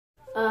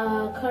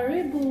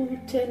Karibu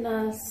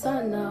tena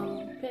sana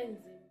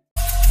mpenzi.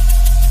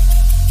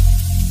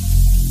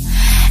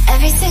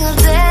 Every single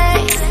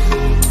day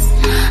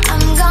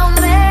I'm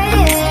gonna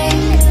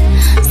make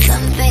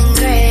something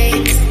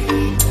great.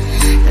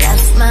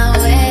 That's my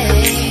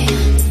way.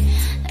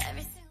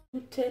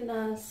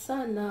 Tena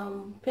sana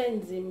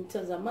mpenzi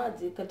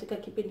mtazamaji katika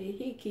kipindi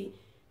hiki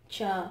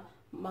cha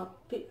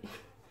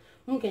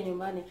mke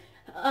nyumbani.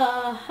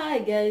 Hi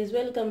guys,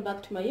 welcome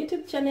back to my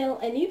YouTube channel,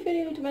 and if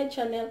you're new to my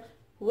channel,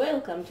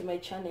 welcome to my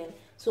channel.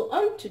 So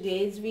on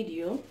today's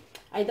video,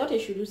 I thought I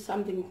should do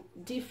something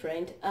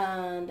different,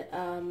 and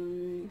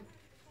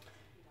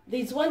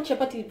there's one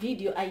chapati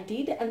video I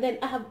did, and then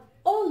I have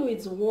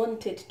always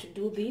wanted to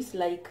do this,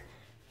 like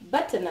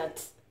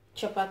butternut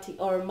chapati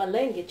or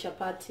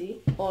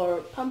malengechapati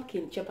or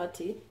pumpkin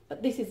chapati,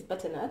 but this is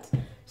butternut.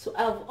 So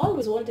I've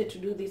always wanted to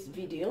do this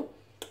video,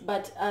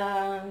 but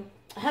I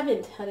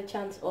haven't had a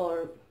chance,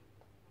 or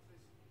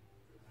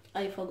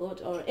I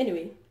forgot, or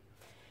anyway,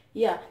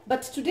 yeah.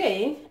 But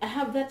today I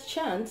have that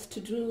chance to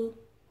do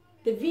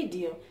the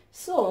video.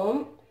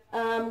 So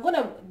I'm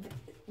gonna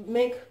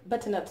make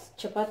butternut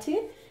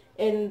chapati,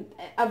 and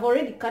I've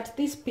already cut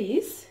this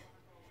piece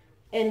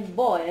and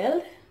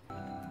boiled,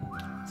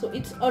 so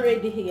it's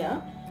already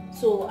here.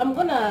 So I'm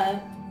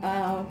gonna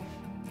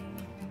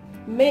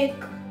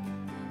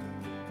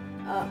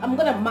I'm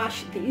gonna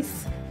mash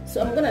this.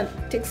 So I'm gonna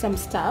take some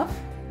stuff.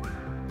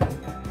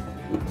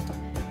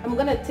 I'm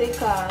gonna take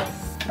a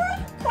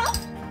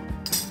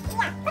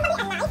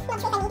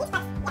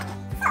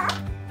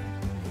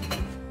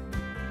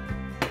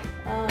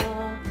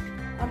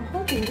I'm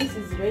hoping this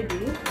is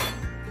ready.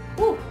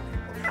 Ooh.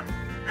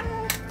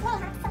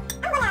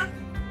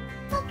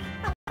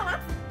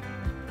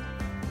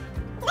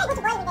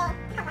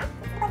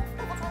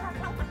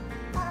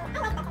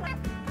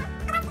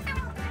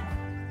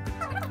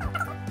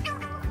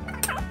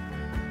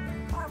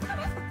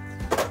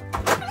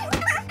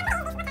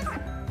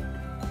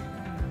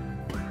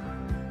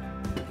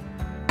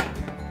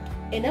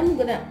 And I'm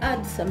gonna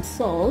add some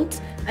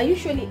salt. I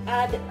usually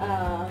add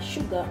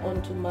sugar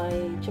onto my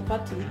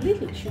chapati,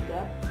 little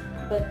sugar,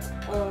 but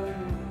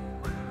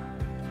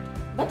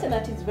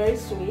butternut is very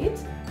sweet,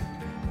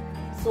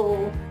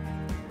 so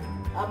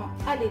I'm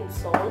adding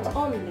salt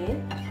only,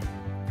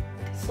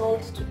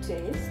 salt to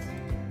taste.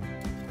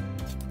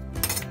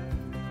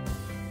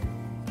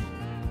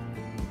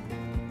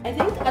 I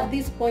think at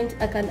this point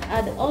I can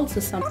add also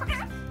some.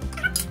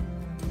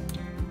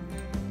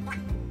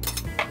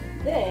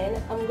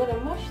 Then I'm gonna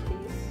mash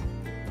this.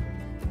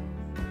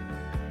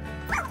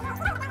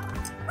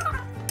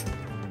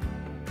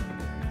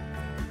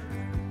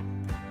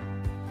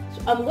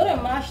 So I'm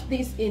gonna mash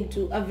this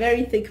into a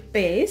very thick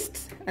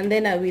paste, and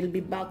then I will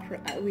be back.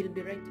 I will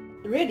be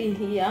ready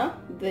here.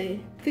 The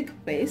thick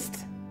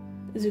paste,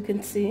 as you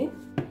can see,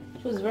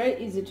 it was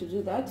very easy to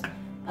do that.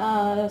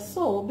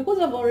 So because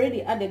I've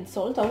already added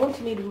salt, I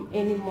won't need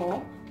any more.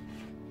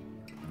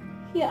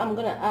 Here I'm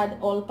gonna add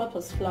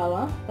all-purpose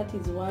flour. That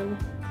is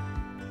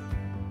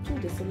 2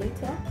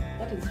 deciliter,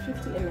 that is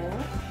 50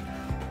 ml.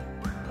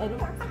 I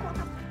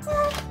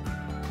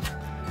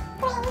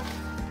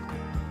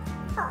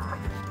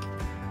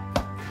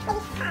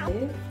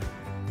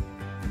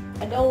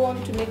don't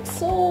want to make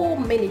so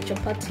many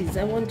chapatis.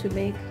 I want to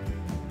make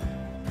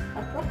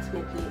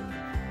approximately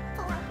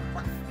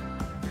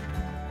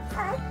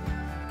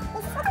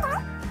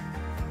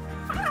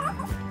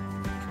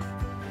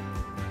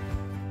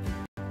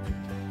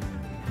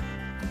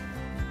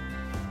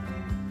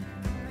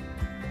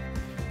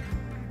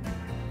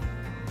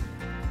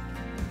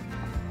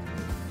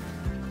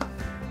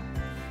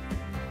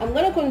I'm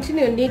gonna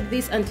continue to knead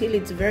this until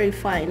it's very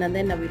fine, and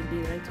then I will be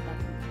right back.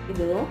 You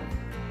know,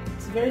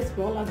 it's very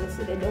small, as I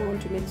said. I don't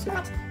want to make so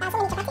much. So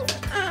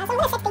I'm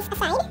gonna set this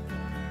aside,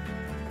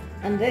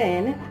 and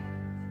then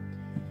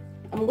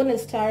I'm gonna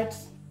start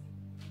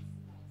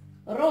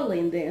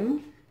rolling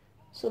them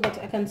so that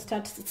I can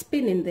start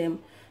spinning them.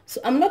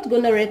 So I'm not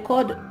gonna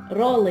record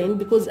rolling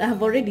because I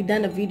have already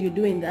done a video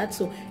doing that.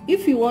 So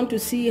if you want to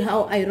see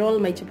how I roll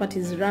my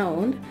chapatis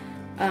round,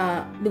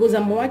 because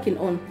I'm working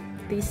on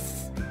this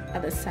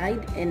other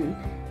side and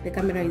the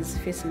camera is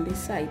facing this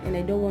side, and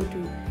I don't want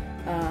to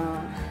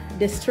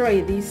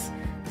destroy this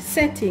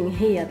setting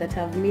here that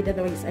I've made,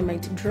 otherwise I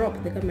might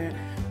drop the camera.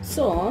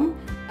 So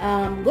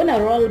I'm gonna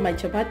roll my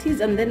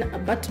chapatis, and then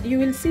but you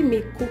will see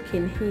me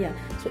cooking here.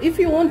 So if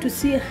you want to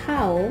see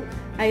how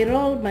I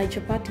roll my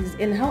chapatis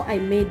and how I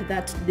made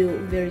that dough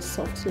very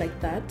soft like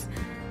that,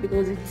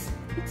 because it's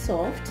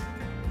soft,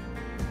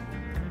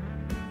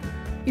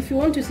 if you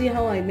want to see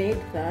how I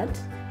made that,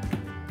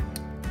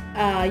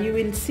 you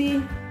will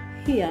see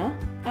here,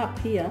 up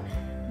here,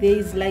 there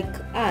is like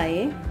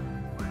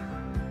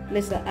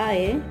letter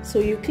I. So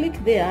you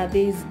click there,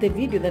 there is the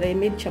video that I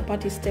made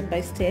chapati step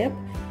by step,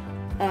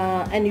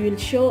 and you will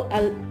show,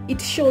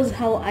 it shows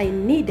how I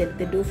kneaded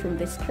the dough from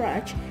the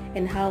scratch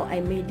and how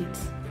I made it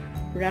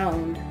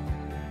round.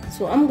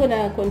 So I'm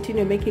gonna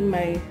continue making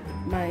my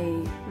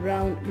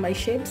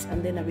shapes,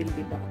 and then I will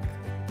be back.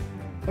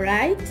 All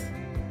right,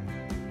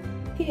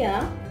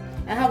 here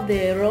I have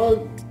the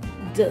rolled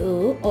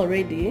dough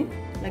already,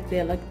 like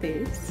they're like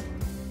this,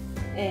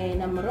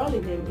 and I'm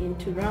rolling them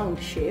into round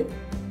shape,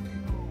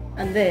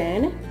 and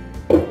then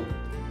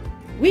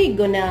we're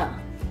gonna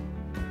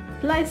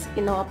place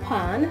in our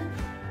pan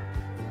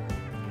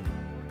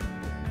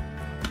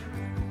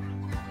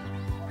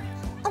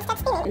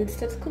and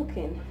start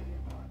cooking.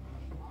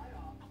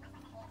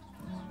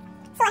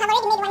 So I have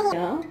already made one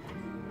here. Yeah.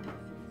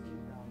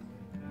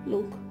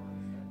 Look.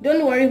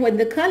 Don't worry when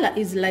the color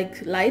is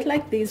like light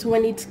like this.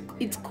 When it's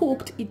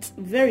cooked, it's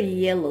very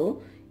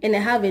yellow, and I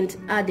haven't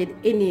added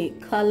any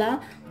color,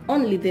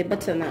 only the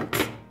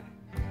butternut.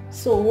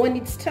 So when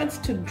it starts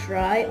to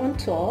dry on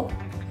top,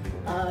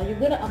 you're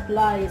gonna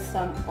apply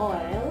some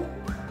oil.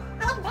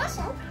 I like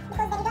brushing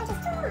because then you don't use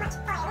too much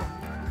oil.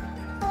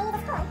 And you use a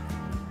spoon.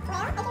 Well,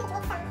 I think it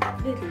makes some.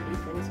 Little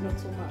difference, not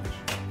so much.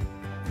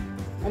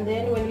 And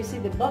then when you see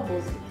the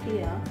bubbles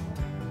here,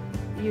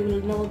 you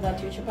will know that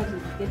your chapati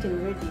is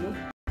getting ready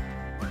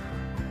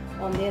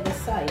on the other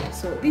side.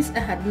 So this I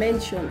had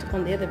mentioned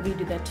on the other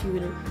video that you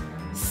will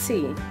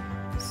see.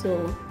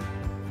 So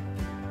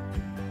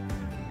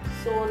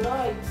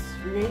now it's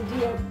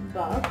ready on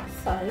back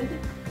side,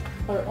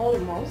 or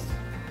almost,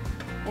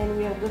 and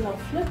we are gonna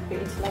flip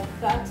it like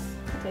that,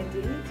 what I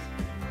did,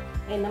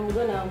 and I'm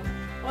gonna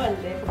oil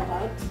the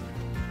part.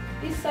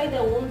 This side I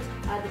won't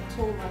add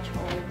too much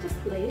oil,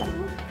 just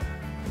little.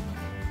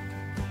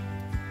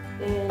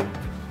 And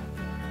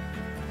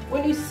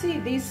when you see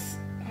these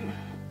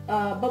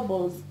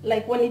bubbles,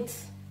 like when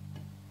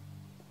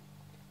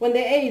the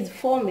air is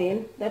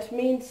forming, that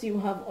means you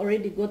have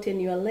already gotten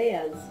your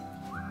layers.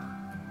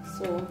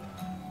 So,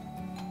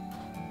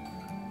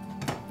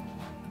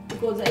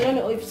 because I don't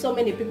know if so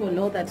many people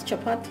know that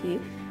chapati,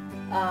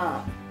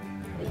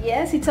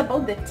 yes, it's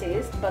about the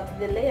taste, but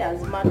the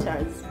layers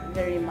matters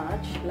very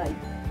much. Like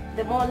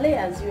the more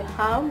layers you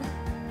have,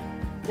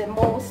 the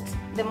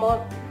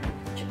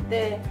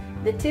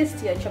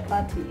tastier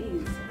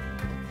chapati is.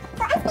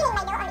 So I'm spinning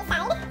my dough on this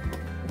side.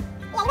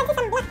 Yeah, you can see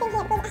some black thing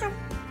here because I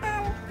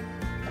have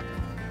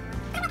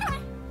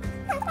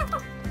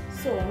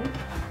So,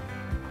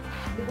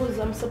 because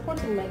I'm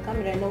supporting my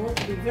camera and I want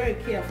to be very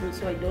careful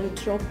so I don't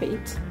drop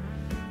it.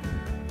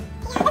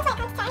 Yeah, that's why I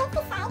can't turn it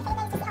this side so you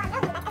can see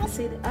all of them. I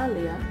said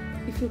earlier,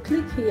 if you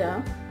click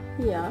here,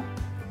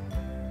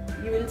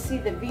 you will see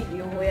the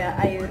video where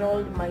I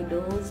rolled my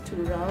doughs to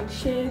round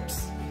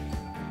shapes.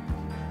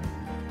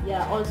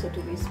 Yeah, also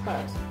to this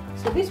part.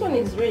 So this one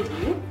is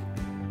ready.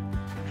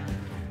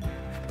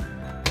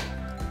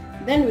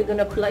 Then we're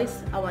gonna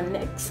place our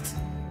next.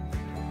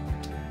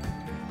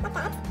 Like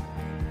that.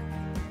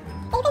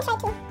 And you can try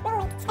to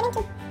roll it, spin it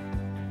too.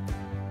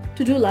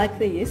 To do like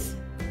this.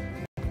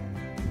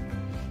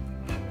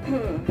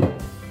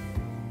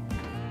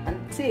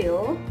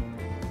 Until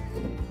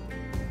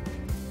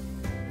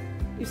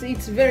you see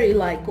it's very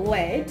like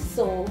wet,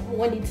 so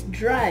when it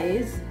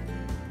dries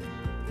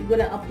you're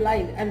gonna apply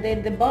it, and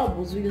then the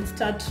bubbles will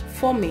start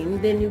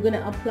forming. Then you're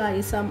gonna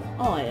apply some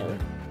oil.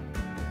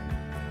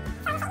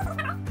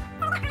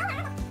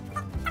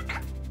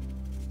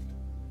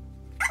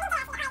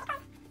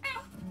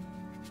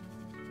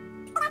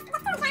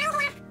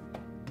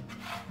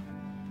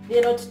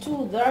 They're not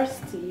too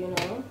thirsty, you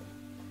know,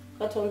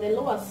 but on the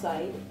lower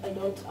side I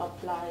don't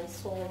apply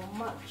so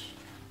much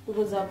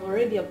because I've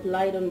already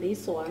applied on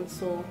this one.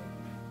 So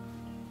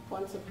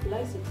once I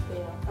place it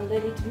there, and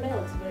then it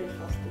melts very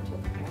fast.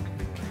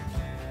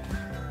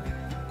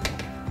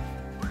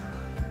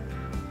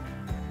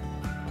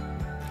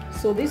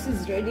 So this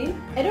is ready.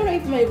 I don't know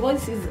if my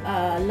voice is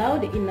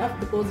loud enough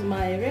because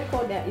my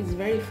recorder is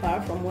very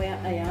far from where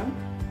I am,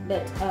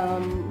 but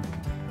I'm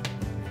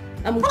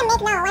gonna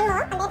make now one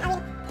more, and then I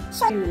will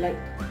show you. Like,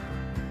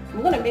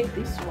 I'm gonna make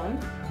this one,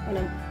 and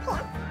I'm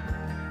here.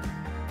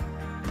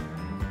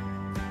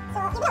 So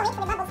you're gonna wait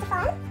for the bubbles to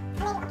form, and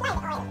then you apply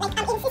the oil. Like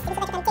I'm insisting so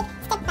that you can take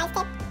step by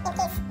step in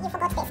case you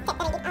forgot the step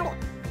that I did earlier.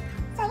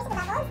 So you see the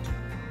bubbles.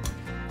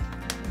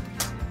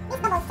 These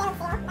bubbles tells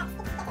you that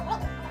it's getting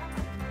ready.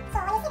 So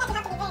when you see that,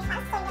 you have to be very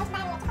fast so you don't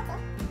burn your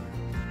chapati.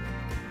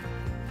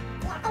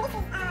 Yeah, and this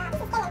is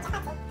Kenyan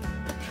chapati.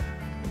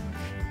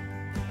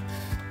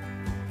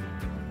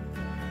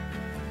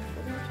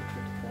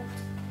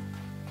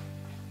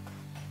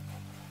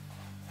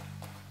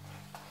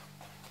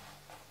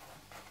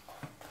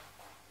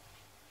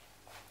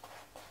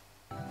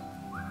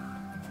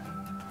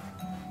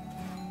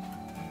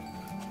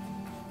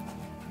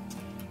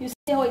 You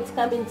see how it's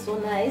coming so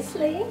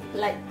nicely,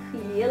 like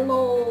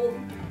yellow.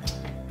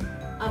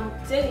 I'm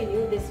telling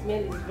you, the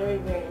smell is very,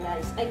 very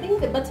nice. I think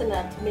the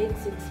butternut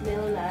makes it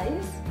smell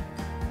nice.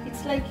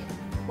 It's like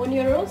when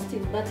you're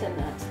roasting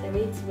butternut, the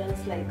way it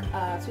smells like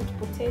sweet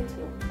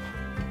potato.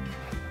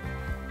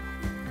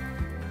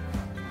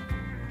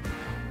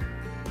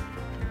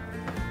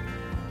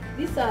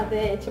 These are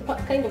the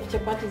kind of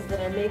chapatis that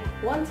I make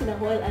once in a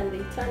while, and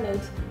they turn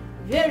out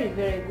very,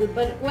 very good.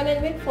 But when I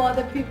make for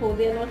other people,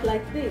 they're not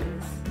like this.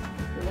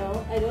 You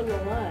know, I don't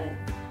know why.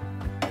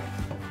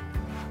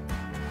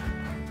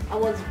 I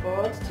was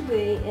bored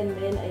today, and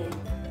then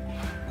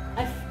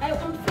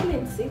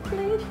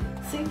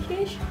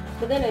sickish,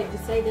 but then I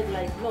decided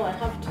like, no, I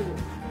have to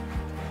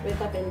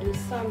wake up and do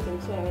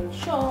something. So I went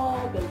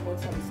shop and bought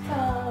some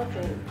stuff,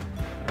 and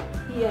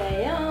here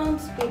I am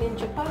spinning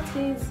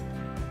chapatis.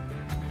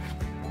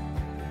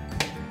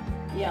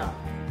 Yeah,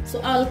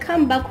 so I'll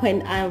come back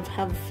when I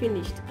have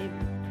finished it.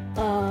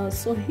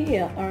 So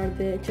here are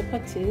the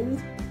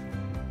chapatis.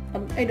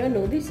 I don't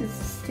know, this is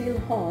still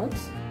hot.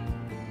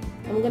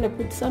 I'm gonna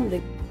put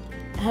something.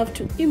 I have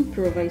to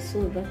improvise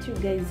so that you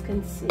guys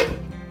can see.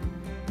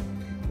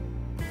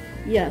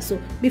 Yeah, so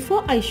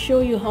before I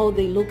show you how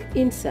they look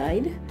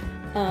inside,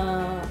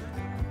 I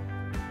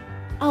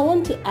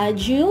want to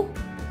urge you,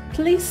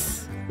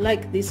 please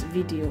like this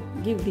video,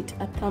 give it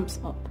a thumbs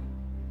up.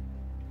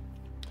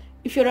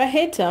 If you're a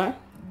hater,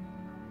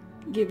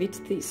 give it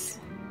this.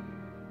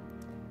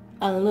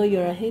 I'll know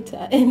you're a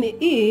hater. And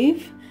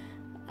if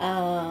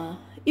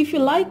you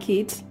like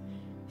it,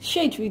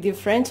 share it with your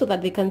friends so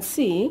that they can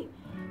see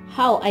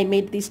how I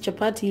made this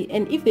chapati,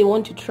 and if they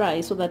want to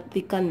try, so that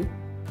they can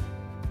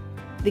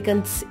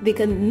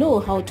know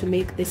how to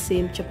make the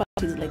same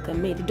chapatis like I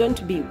made.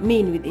 Don't be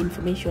mean with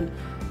information.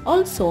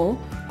 Also,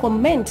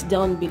 comment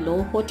down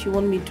below what you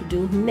want me to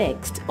do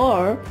next,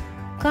 or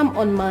come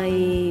on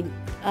my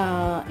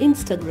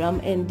Instagram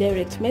and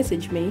direct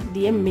message me,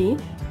 DM me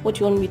what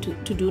you want me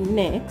to do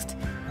next,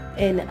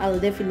 and I'll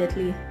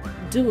definitely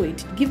do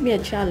it. Give me a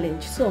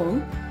challenge.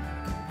 So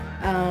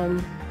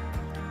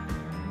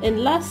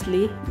and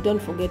lastly,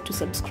 don't forget to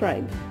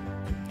subscribe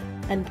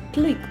and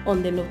click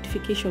on the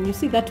notification. You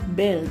see that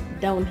bell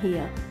down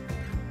here?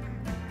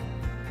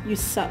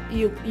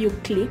 You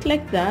click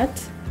like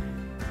that,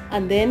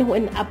 and then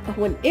when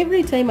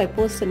every time I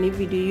post a new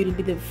video, you'll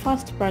be the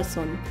first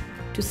person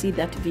to see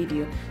that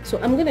video. So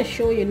I'm gonna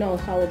show you now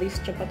how this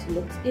chapati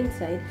looks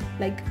inside.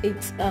 Like,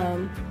 it's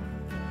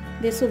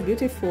they're so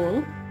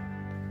beautiful,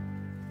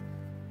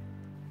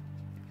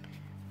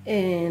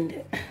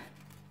 and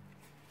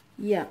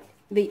yeah,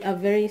 they are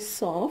very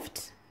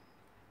soft.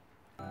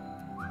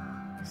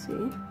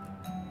 See?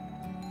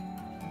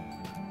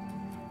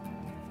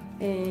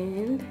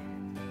 And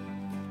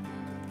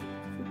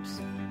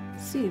oops,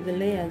 see the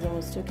layers I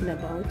was talking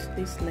about.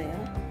 This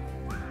layer,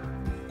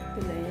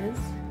 the layers,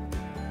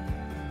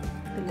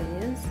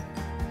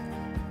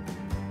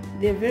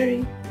 they're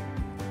very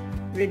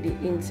ready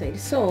inside.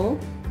 So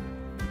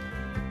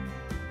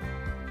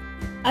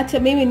acha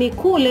mimi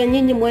nikule,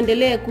 nyinyi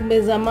muendelee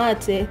kumeza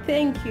mate.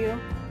 Thank you.